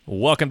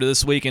Welcome to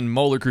This Week in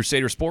Moeller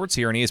Crusaders Sports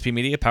here on ESP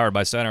Media, powered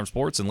by Sidearm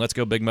Sports and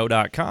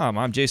Let'sGoBigMo.com.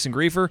 I'm Jason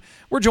Grefer.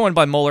 We're joined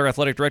by Moeller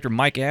Athletic Director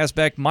Mike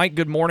Asbeck. Mike,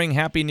 good morning.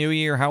 Happy New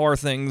Year. How are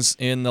things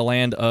in the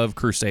land of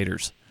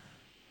Crusaders?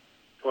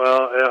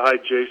 Well, hi,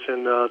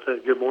 Jason.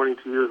 Good morning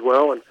to you as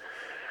well. And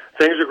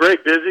things are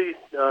great. Busy.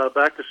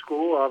 Back to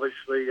school.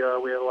 Obviously,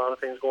 we had a lot of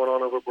things going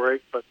on over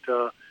break, but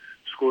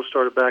school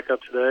started back up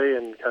today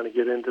and kind of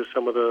get into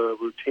some of the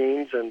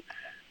routines and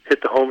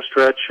hit the home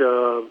stretch,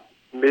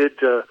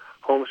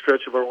 home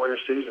stretch of our winter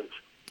seasons.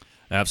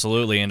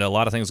 Absolutely, and a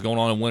lot of things going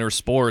on in winter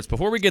sports.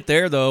 Before we get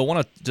there, though, I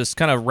want to just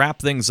kind of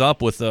wrap things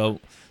up with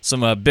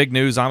some big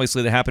news,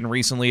 obviously, that happened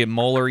recently at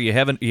Moeller. You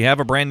have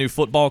a brand new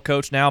football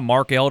coach now.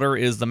 Mark Elder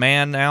is the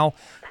man now,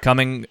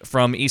 coming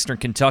from Eastern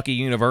Kentucky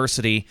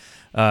University.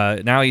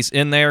 Now he's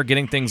in there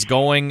getting things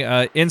going.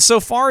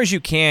 Insofar as you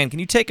can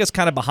you take us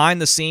kind of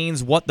behind the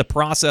scenes, what the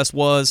process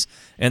was,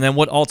 and then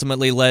what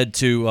ultimately led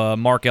to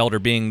Mark Elder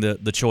being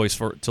the choice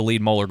to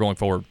lead Moeller going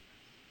forward?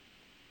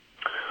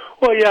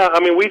 Well, yeah, I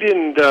mean, we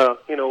didn't,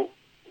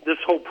 this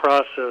whole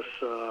process,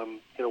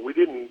 we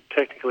didn't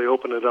technically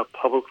open it up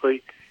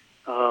publicly,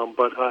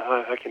 but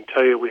I can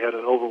tell you we had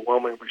an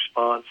overwhelming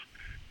response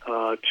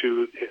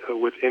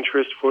with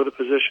interest for the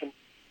position.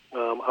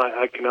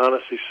 I can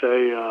honestly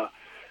say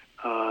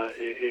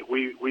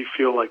we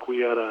feel like we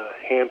had a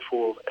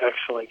handful of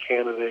excellent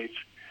candidates,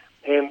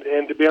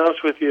 and to be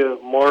honest with you,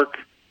 Mark,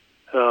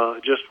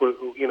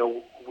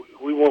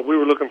 we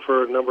were looking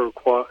for a number of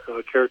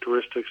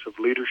characteristics of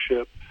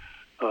leadership.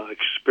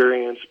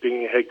 Experience,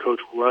 being a head coach,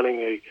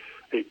 running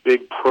a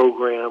big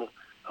program,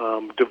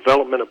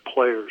 development of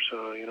players.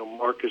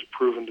 Mark has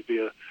proven to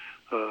be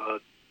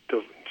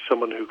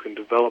someone who can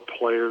develop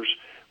players.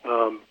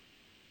 In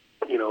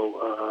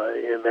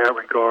that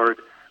regard,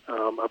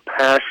 a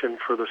passion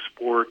for the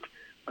sport,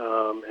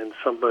 and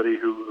somebody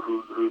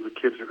who the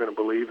kids are going to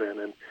believe in,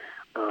 and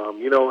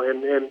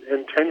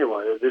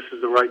tenure-wise, this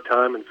is the right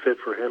time and fit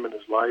for him in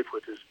his life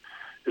with his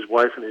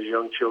wife and his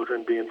young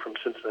children, being from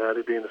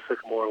Cincinnati, being a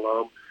Sycamore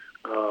alum.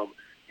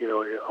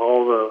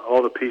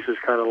 All the pieces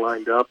kind of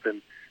lined up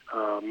and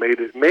made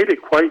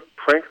it quite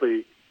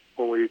frankly,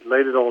 when we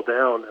laid it all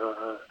down,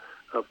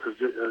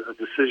 a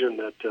decision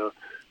that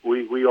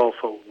we all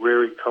felt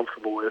very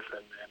comfortable with,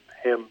 and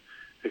him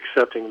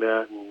accepting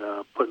that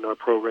and putting our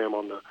program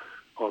on the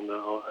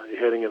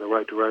heading in the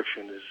right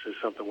direction is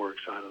something we're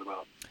excited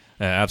about.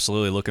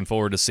 Absolutely. Looking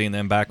forward to seeing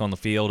them back on the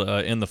field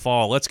in the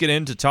fall. Let's get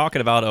into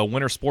talking about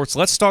winter sports.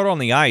 Let's start on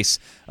the ice.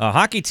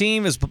 Hockey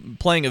team is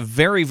playing a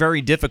very, very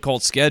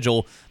difficult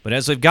schedule, but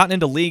as they've gotten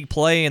into league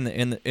play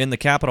in the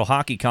Capital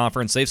Hockey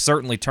Conference, they've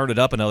certainly turned it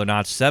up another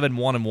notch,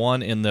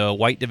 7-1-1 in the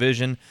white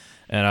division.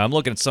 And I'm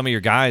looking at some of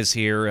your guys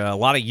here. A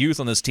lot of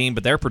youth on this team,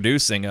 but they're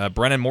producing.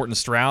 Brennan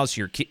Morton-Strauss,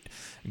 your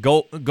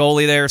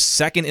goalie there,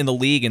 second in the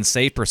league in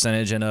save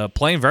percentage, and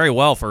playing very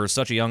well for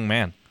such a young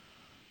man.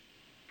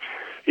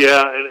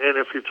 Yeah, and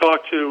if you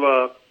talk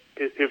to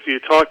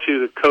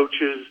the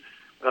coaches,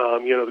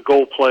 the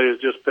goal play has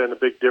just been a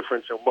big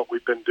difference in what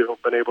we've been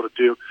able to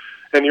do.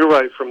 And you're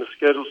right, from the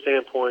schedule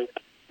standpoint,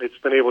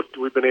 we've been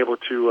able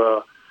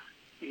to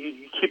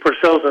keep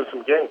ourselves in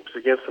some games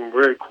against some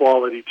very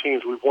quality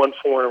teams. We've won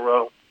 4 in a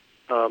row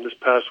this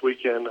past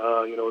weekend.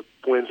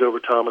 Wins over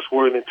Thomas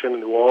Worthington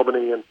and New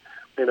Albany, and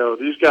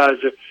these guys.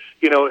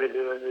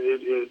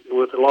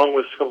 Along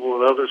with some of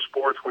the other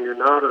sports, when you're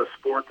not a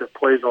sport that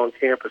plays on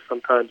campus,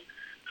 sometimes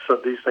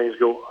these things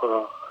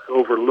go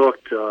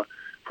overlooked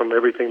from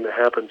everything that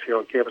happens here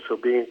on campus. So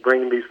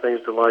bringing these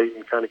things to light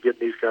and kind of getting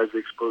these guys the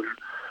exposure,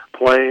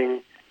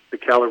 playing the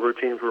caliber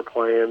teams we're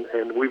playing,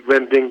 and we've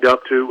been dinged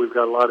up too. We've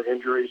got a lot of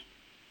injuries,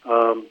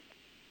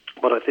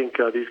 but I think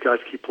these guys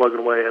keep plugging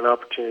away. An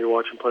opportunity to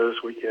watch them play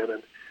this weekend,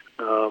 and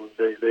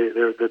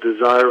the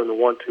desire and the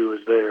want-to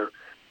is there.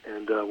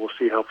 And we'll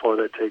see how far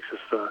that takes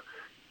us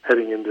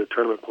heading into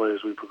tournament play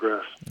as we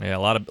progress. Yeah, a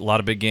lot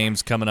of big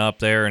games coming up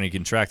there, and you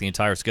can track the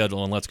entire schedule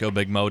on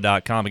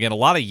Let'sGoBigMo.com. Again, a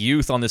lot of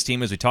youth on this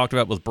team, as we talked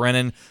about with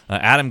Brennan.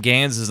 Adam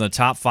Gans is in the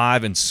top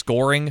 5 in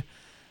scoring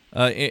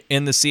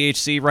in the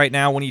CHC right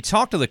now. When you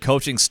talk to the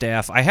coaching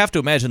staff, I have to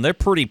imagine they're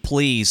pretty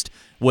pleased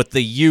with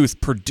the youth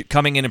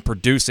coming in and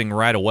producing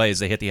right away as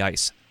they hit the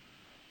ice.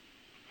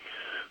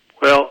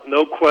 Well,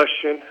 no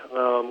question.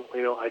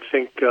 I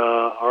think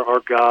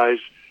our guys.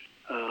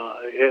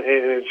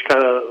 And it's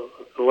kind of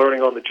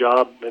learning on the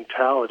job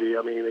mentality.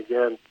 I mean,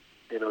 again,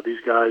 these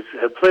guys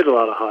have played a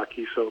lot of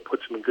hockey, so it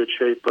puts them in good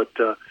shape. But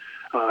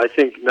I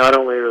think not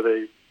only are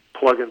they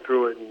plugging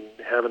through it and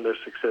having their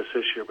success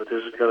this year, but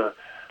this is going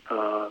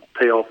to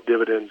pay off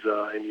dividends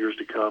in years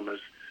to come as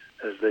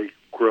they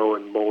grow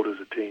and mold as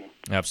a team.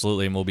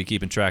 Absolutely, and we'll be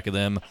keeping track of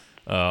them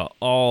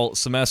all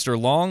semester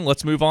long.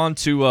 Let's move on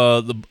to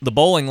the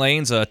bowling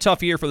lanes. A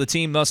tough year for the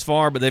team thus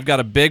far, but they've got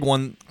a big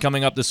one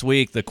coming up this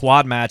week, the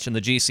quad match in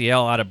the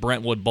GCL out of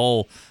Brentwood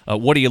Bowl.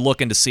 What are you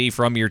looking to see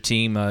from your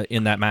team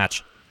in that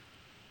match?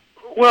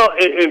 Well,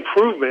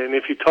 improvement. And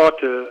if you talk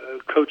to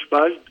Coach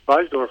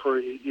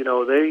Beisdorfer,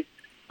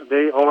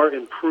 they are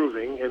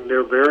improving, and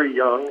they're very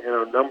young, and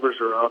our numbers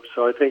are up.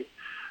 So I think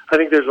I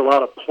think there's a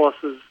lot of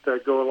pluses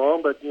that go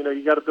along, but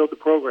you got to build the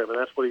program, and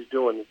that's what he's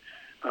doing.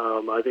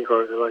 I think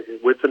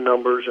with the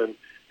numbers and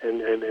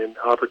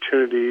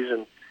opportunities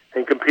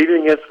and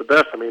competing against the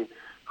best. I mean,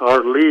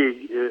 our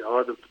league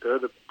they're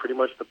pretty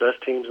much the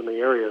best teams in the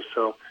area.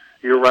 So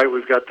you're right.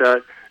 We've got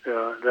that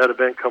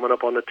event coming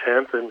up on the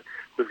 10th, and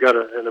we've got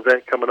an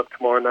event coming up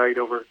tomorrow night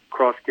over at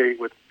Crossgate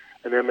with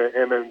an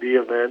MMB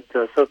event.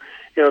 So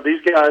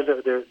these guys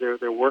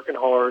they're working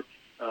hard.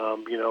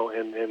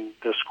 And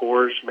the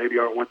scores maybe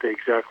aren't what they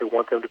exactly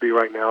want them to be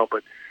right now,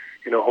 but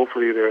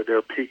hopefully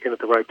they're peaking at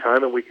the right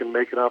time, and we can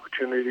make an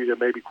opportunity to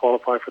maybe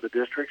qualify for the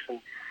districts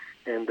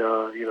and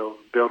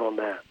build on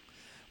that.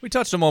 We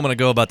touched a moment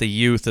ago about the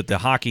youth that the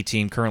hockey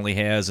team currently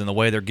has and the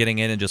way they're getting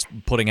in and just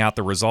putting out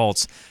the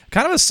results.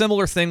 Kind of a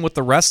similar thing with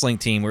the wrestling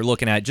team. We're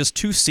looking at just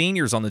 2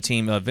 seniors on the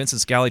team, Vincent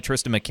Scally,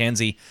 Tristan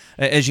McKenzie.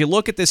 As you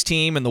look at this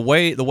team and the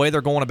way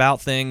they're going about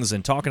things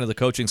and talking to the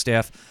coaching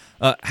staff,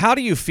 how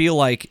do you feel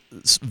like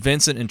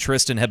Vincent and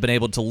Tristan have been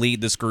able to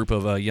lead this group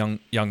of young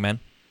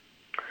men?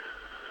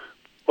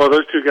 Well,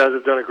 those 2 guys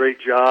have done a great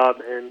job,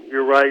 and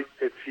you're right,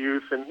 it's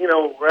youth. And,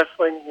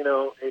 wrestling,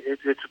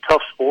 it's a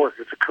tough sport.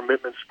 It's a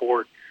commitment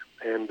sport.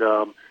 And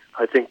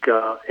I think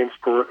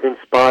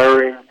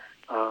inspiring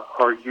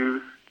our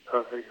youth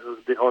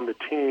on the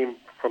team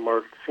from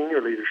our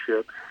senior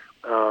leadership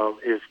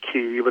is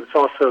key. But it's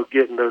also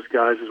getting those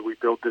guys as we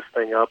build this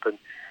thing up and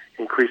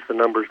increase the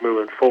numbers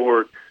moving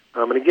forward.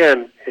 And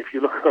again, if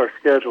you look at our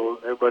schedule,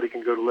 everybody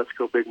can go to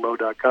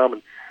letsgobigmo.com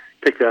and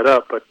pick that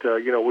up. But,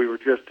 we were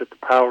just at the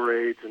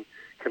Powerades and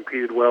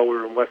competed well. We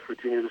were in West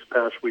Virginia this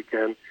past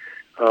weekend.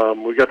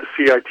 We got the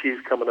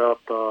CITs coming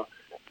up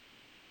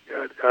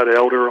at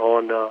Elder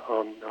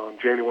on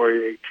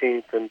January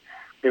 18th. And,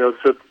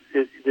 so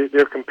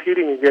they're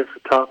competing against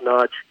the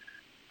top-notch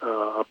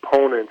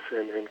opponents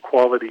and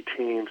quality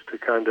teams to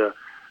kind of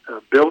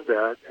build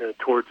that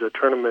towards a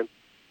tournament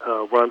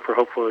run for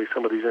hopefully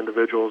some of these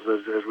individuals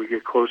as we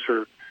get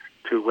closer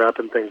to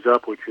wrapping things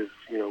up, which is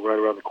right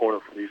around the corner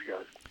for these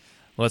guys.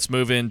 Let's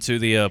move into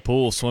the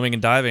pool. Swimming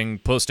and diving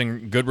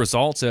posting good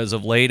results as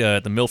of late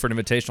at the Milford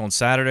Invitational on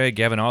Saturday.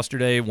 Gavin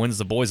Osterday wins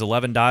the boys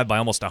 11 dive by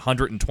almost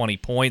 120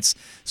 points.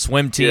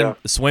 Swim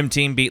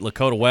team beat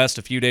Lakota West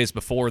a few days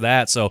before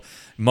that. So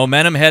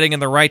momentum heading in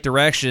the right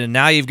direction. And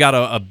now you've got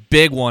a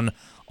big one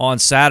on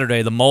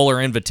Saturday, the Moeller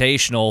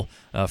Invitational.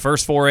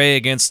 First foray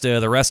against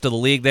the rest of the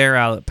league there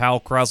out at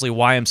Powell Crosley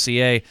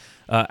YMCA.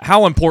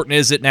 How important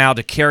is it now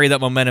to carry that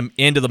momentum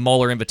into the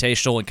Moeller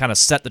Invitational and kind of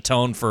set the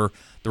tone for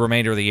the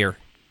remainder of the year?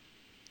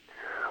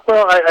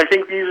 Well, I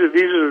think these are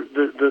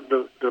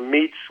the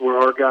meets where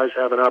our guys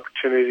have an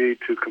opportunity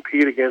to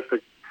compete against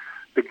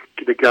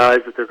the guys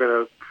that they're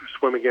going to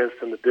swim against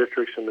in the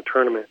districts and the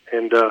tournament.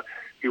 And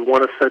you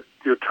want to set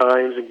your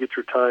times and get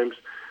your times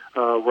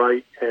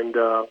right. And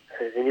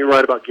you're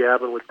right about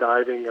Gavin with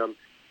diving.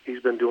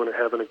 He's been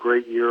having a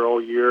great year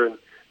all year, and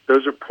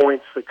those are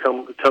points that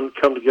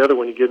come together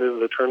when you get into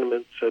the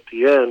tournaments at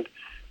the end.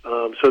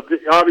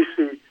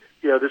 Obviously,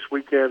 this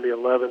weekend, the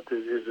 11th,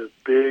 is a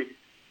big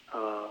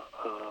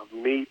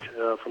meet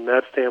from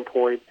that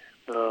standpoint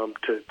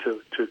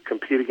to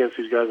compete against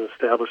these guys and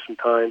establish some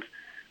times.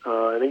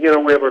 And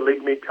again, we have our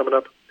league meet coming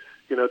up,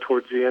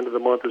 towards the end of the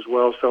month as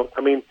well. So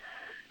I mean,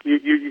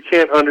 you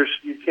can't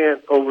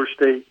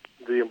overstate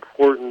the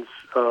importance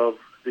of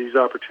these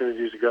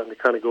opportunities to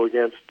kind of go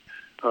against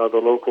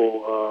the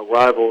local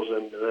rivals,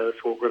 and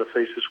that's what we're going to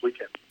face this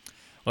weekend.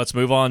 Let's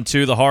move on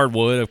to the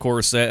hardwood. Of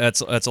course,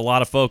 that's a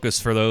lot of focus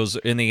for those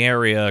in the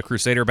area.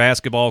 Crusader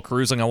basketball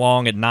cruising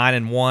along at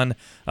 9-1,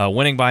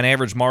 winning by an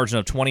average margin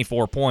of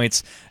 24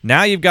 points.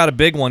 Now you've got a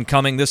big one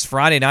coming this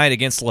Friday night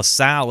against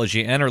LaSalle as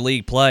you enter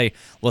league play.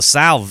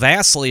 LaSalle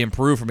vastly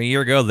improved from a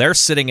year ago. They're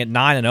sitting at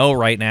 9-0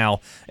 right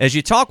now. As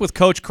you talk with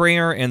Coach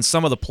Creamer and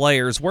some of the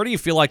players, where do you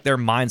feel like their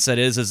mindset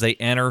is as they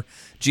enter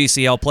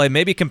GCL play,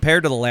 maybe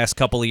compared to the last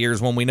couple of years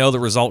when we know the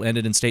result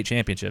ended in state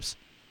championships?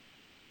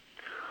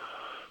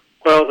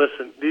 Well,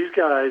 listen, these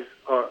guys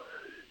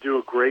do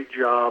a great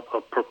job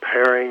of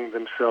preparing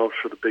themselves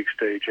for the big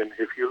stage. And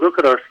if you look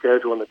at our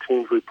schedule and the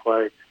teams we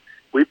play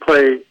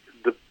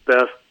the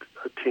best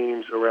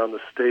teams around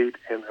the state,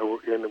 and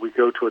we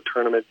go to a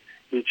tournament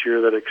each year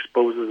that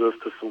exposes us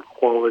to some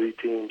quality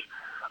teams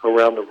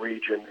around the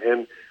region.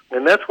 And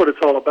that's what it's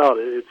all about.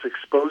 It's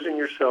exposing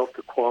yourself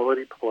to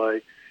quality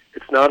play.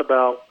 It's not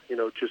about,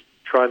 just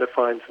trying to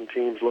find some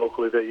teams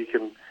locally that you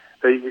can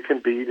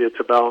beat. It's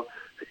about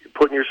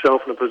putting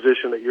yourself in a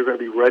position that you're going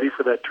to be ready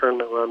for that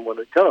tournament run when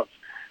it comes.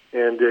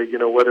 And,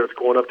 whether it's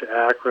going up to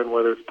Akron,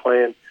 whether it's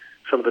playing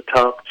some of the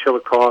top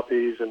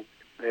Chillicothe's and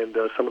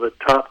some of the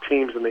top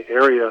teams in the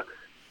area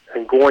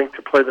and going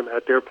to play them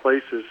at their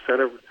places,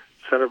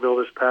 Centerville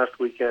this past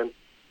weekend,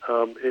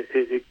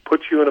 it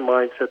puts you in a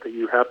mindset that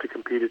you have to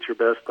compete at your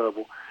best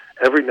level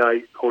every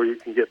night or you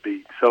can get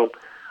beat. So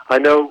I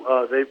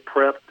know they've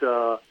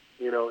prepped,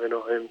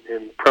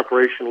 in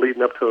preparation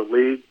leading up to the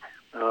league,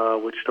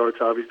 which starts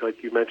obviously,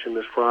 like you mentioned,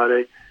 this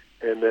Friday,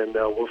 and then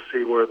we'll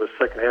see where the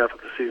second half of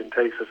the season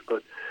takes us.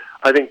 But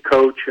I think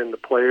Coach and the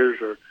players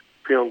are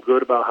feeling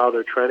good about how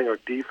they're trending. Our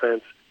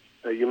defense,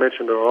 you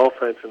mentioned our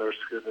offense and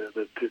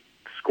the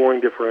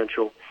scoring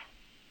differential,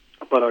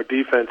 but our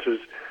defense has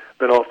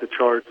been off the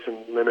charts and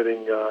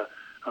limiting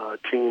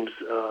teams'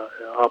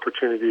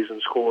 opportunities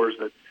and scores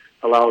that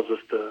allows us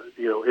to,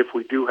 if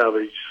we do have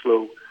a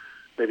slow,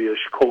 maybe a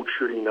cold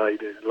shooting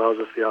night, it allows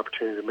us the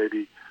opportunity to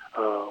maybe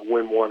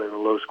win one in a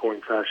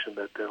low-scoring fashion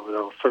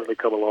that'll certainly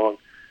come along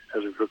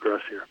as we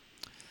progress here.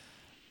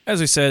 As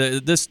we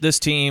said, this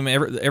team,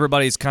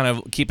 everybody's kind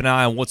of keeping an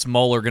eye on what's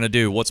Moeller going to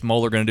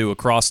do,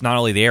 across not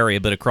only the area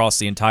but across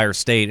the entire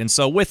state. And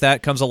so with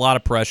that comes a lot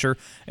of pressure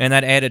and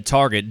that added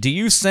target. Do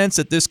you sense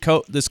that this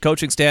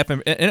coaching staff,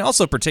 and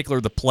also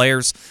particularly the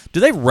players,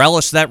 do they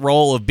relish that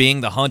role of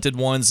being the hunted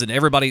ones and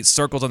everybody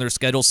circles on their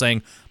schedule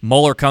saying,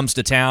 Moeller comes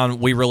to town,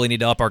 we really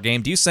need to up our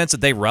game? Do you sense that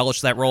they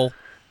relish that role?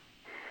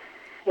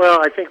 Well,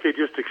 I think they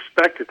just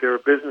expect it. They're a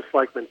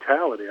business-like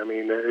mentality. I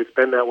mean, it's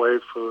been that way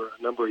for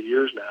a number of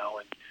years now.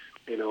 And,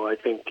 I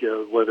think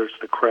whether it's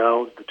the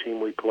crowds, the team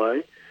we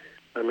play,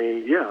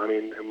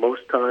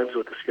 most times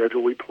with the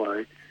schedule we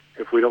play,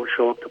 if we don't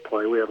show up to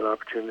play, we have an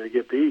opportunity to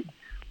get beat.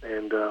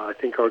 And I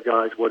think our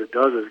guys, what it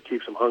does is it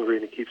keeps them hungry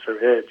and it keeps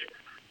their edge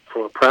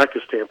from a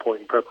practice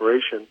standpoint and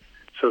preparation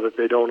so that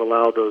they don't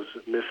allow those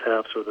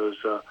mishaps or those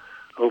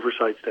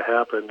oversights to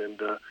happen. And,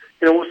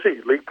 we'll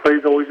see. League play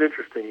is always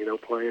interesting,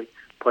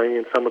 playing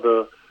in some of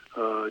the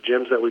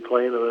gyms that we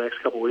play in the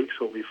next couple of weeks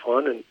will be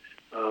fun, and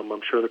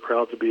I'm sure the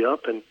crowds will be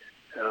up. And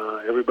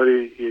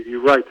everybody,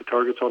 you're right, the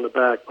target's on the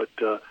back,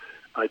 but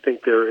I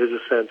think there is a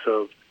sense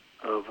of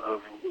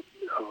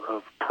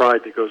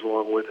pride that goes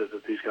along with it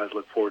that these guys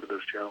look forward to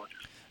those challenges.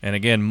 And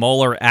again,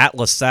 Moeller at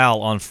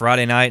LaSalle on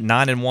Friday night,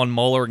 9-1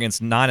 Moeller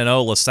against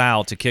 9-0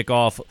 LaSalle to kick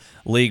off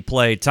league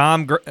play.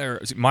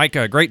 Mike,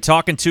 great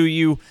talking to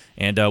you,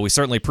 and we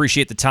certainly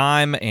appreciate the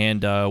time,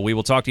 and we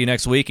will talk to you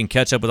next week and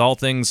catch up with all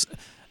things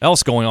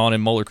else going on in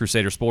Moeller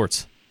Crusader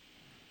sports.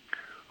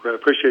 Great,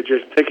 appreciate it,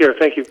 Jason. Take care.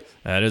 Thank you.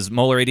 That is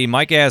Moeller AD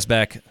Mike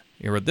Asbeck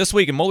here with This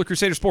Week in Moeller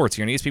Crusader Sports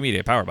here on ESP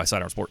Media, powered by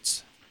Sidearm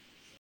Sports.